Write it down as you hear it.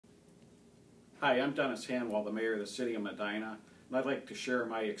Hi, I'm Dennis Hanwell, the Mayor of the City of Medina, and I'd like to share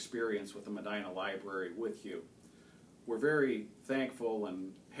my experience with the Medina Library with you. We're very thankful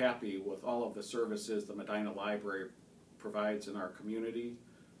and happy with all of the services the Medina Library provides in our community.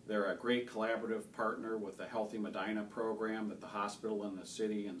 They're a great collaborative partner with the Healthy Medina program that the hospital and the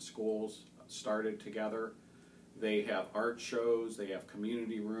city and schools started together. They have art shows, they have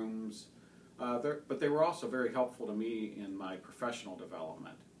community rooms, but they were also very helpful to me in my professional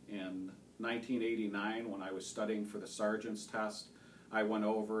development. In 1989, when I was studying for the sergeant's test, I went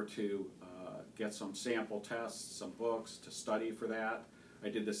over to get some sample tests, some books to study for that. I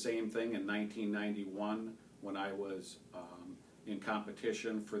did the same thing in 1991 when I was in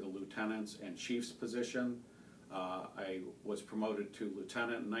competition for the lieutenant's and chief's position. I was promoted to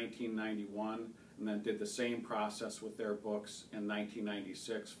lieutenant in 1991 and then did the same process with their books in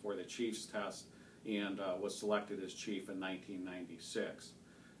 1996 for the chief's test and was selected as chief in 1996.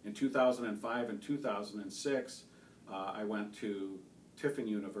 In 2005 and 2006, I went to Tiffin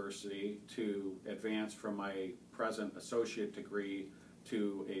University to advance from my present associate degree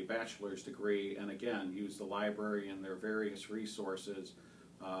to a bachelor's degree, and again use the library and their various resources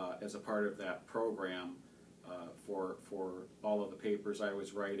as a part of that program for all of the papers I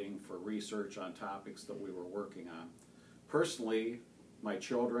was writing, for research on topics that we were working on. Personally, my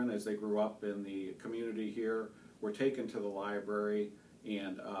children, as they grew up in the community here, were taken to the library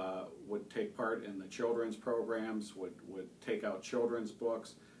and would take part in the children's programs, would take out children's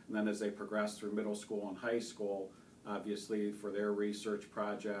books, and then as they progressed through middle school and high school, obviously for their research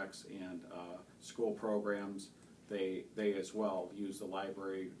projects and school programs, they as well use the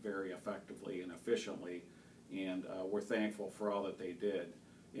library very effectively and efficiently, and we're thankful for all that they did.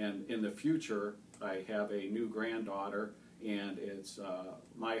 And in the future, I have a new granddaughter, and it's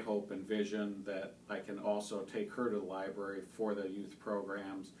my hope and vision that I can also take her to the library for the youth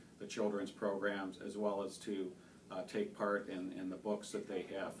programs, the children's programs, as well as to take part in the books that they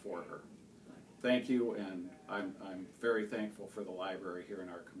have for her. Thank you, and I'm very thankful for the library here in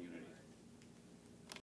our community.